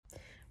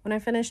When I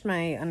finished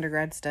my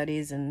undergrad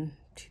studies in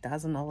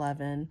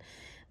 2011,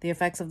 the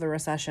effects of the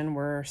recession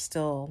were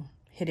still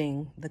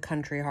hitting the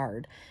country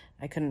hard.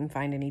 I couldn't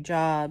find any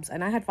jobs,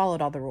 and I had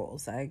followed all the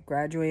rules. I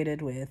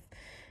graduated with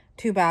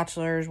 2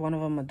 bachelors, one of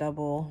them a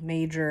double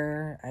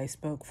major. I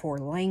spoke 4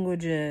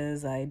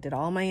 languages. I did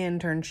all my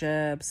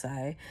internships.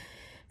 I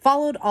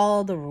followed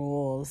all the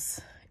rules,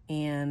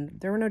 and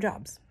there were no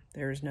jobs.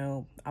 There was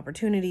no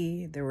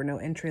opportunity. There were no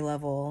entry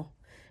level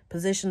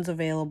positions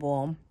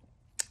available.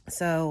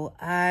 So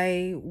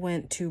I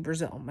went to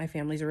Brazil. My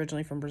family's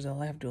originally from Brazil.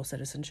 I have dual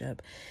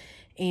citizenship.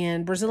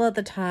 And Brazil at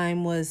the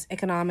time was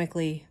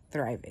economically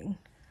thriving,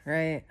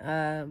 right?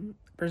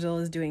 Brazil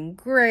is doing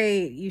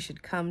great. You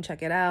should come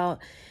check it out.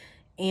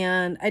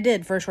 And I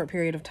did for a short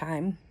period of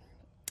time.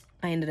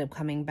 I ended up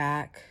coming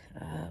back.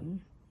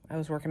 I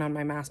was working on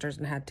my master's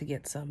and had to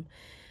get some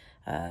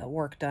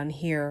work done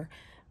here.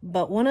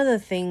 But one of the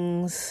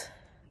things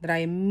that I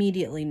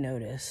immediately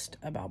noticed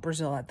about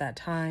Brazil at that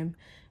time,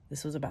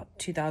 this was about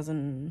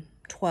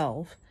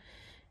 2012,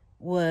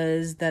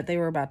 was that they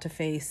were about to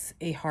face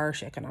a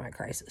harsh economic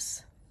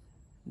crisis.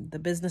 The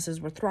businesses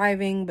were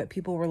thriving, but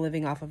people were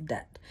living off of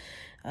debt.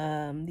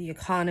 The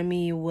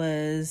economy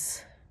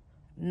was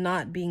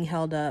not being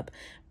held up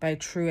by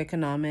true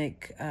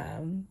economic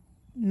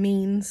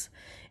means.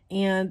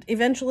 And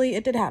eventually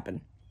it did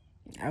happen.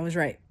 I was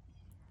right.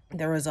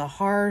 There was a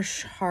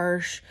harsh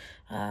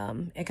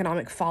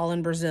economic fall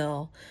in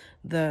Brazil.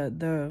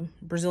 The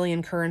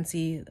Brazilian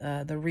currency,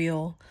 the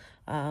real,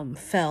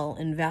 fell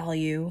in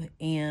value,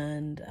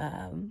 and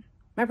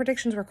my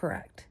predictions were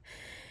correct.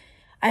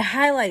 I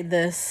highlight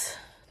this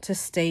to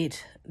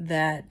state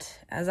that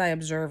as I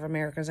observe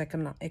America's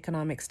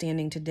economic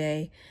standing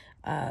today,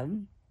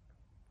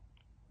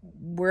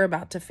 we're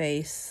about to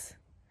face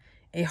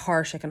a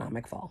harsh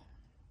economic fall.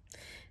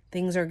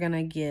 Things are going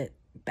to get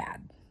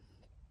bad.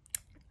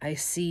 I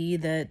see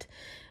that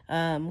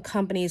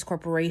companies,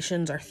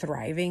 corporations are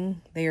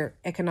thriving. They are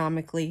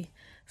economically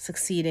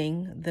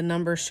succeeding. The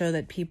numbers show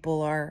that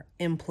people are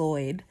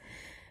employed,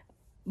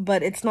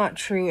 but it's not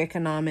true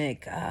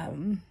economic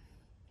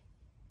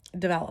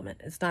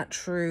development. It's not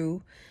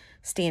true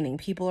standing.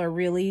 People are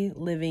really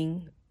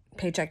living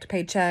paycheck to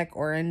paycheck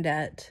or in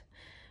debt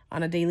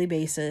on a daily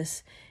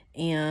basis,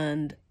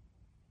 and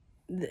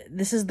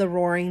this is the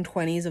roaring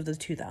 20s of the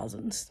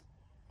 2000s.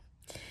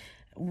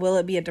 Will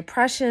it be a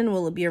depression?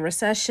 Will it be a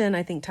recession?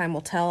 I think time will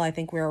tell. I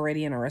think we're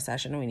already in a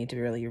recession. We need to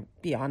really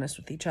be honest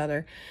with each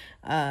other.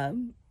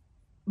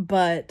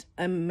 But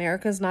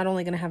America's not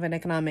only going to have an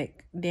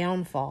economic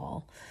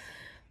downfall,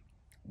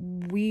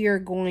 we are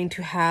going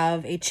to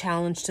have a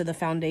challenge to the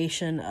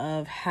foundation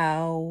of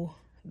how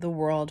the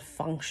world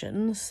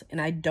functions.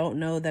 And I don't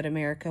know that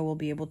America will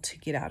be able to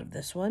get out of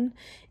this one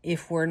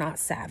if we're not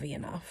savvy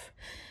enough.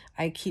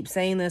 I keep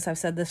saying this. I've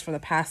said this for the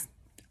past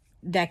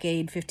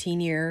decade, 15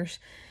 years.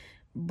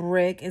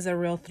 BRIC is a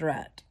real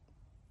threat.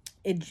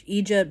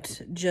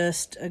 Egypt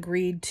just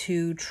agreed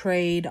to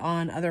trade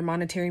on other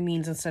monetary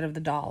means instead of the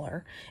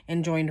dollar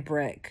and joined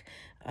BRIC.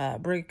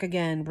 BRIC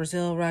again,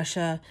 Brazil,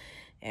 Russia,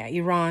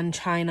 Iran,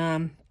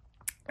 China.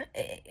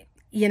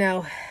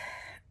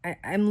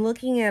 I'm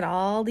looking at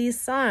all these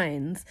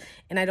signs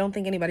and I don't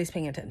think anybody's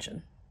paying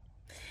attention.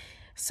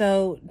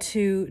 So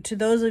to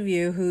those of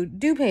you who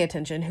do pay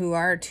attention, who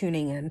are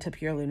tuning in to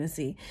Pure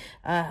Lunacy,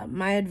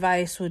 my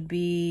advice would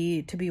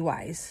be to be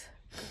wise.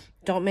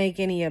 Don't make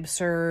any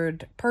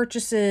absurd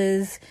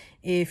purchases.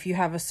 If you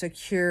have a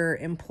secure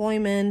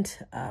employment,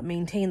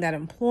 maintain that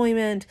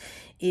employment.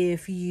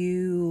 If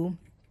you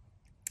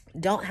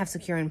don't have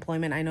secure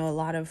employment, I know a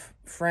lot of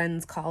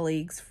friends,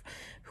 colleagues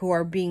who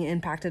are being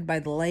impacted by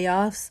the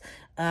layoffs.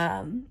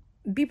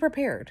 Be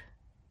prepared.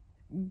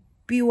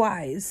 Be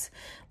wise.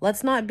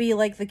 Let's not be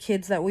like the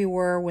kids that we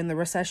were when the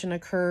recession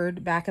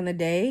occurred back in the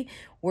day.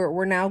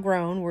 We're now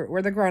grown.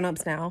 We're the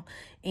grown-ups now.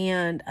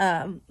 And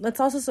let's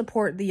also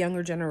support the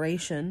younger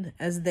generation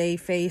as they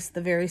face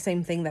the very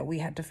same thing that we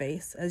had to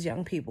face as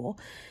young people.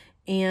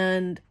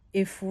 And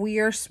if we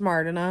are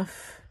smart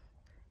enough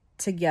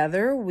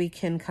together, we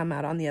can come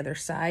out on the other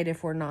side.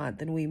 If we're not,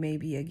 then we may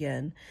be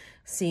again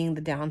seeing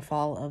the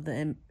downfall of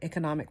the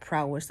economic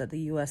prowess that the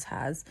U.S.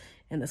 has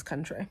in this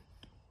country.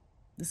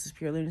 This is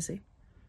Pure Lunacy.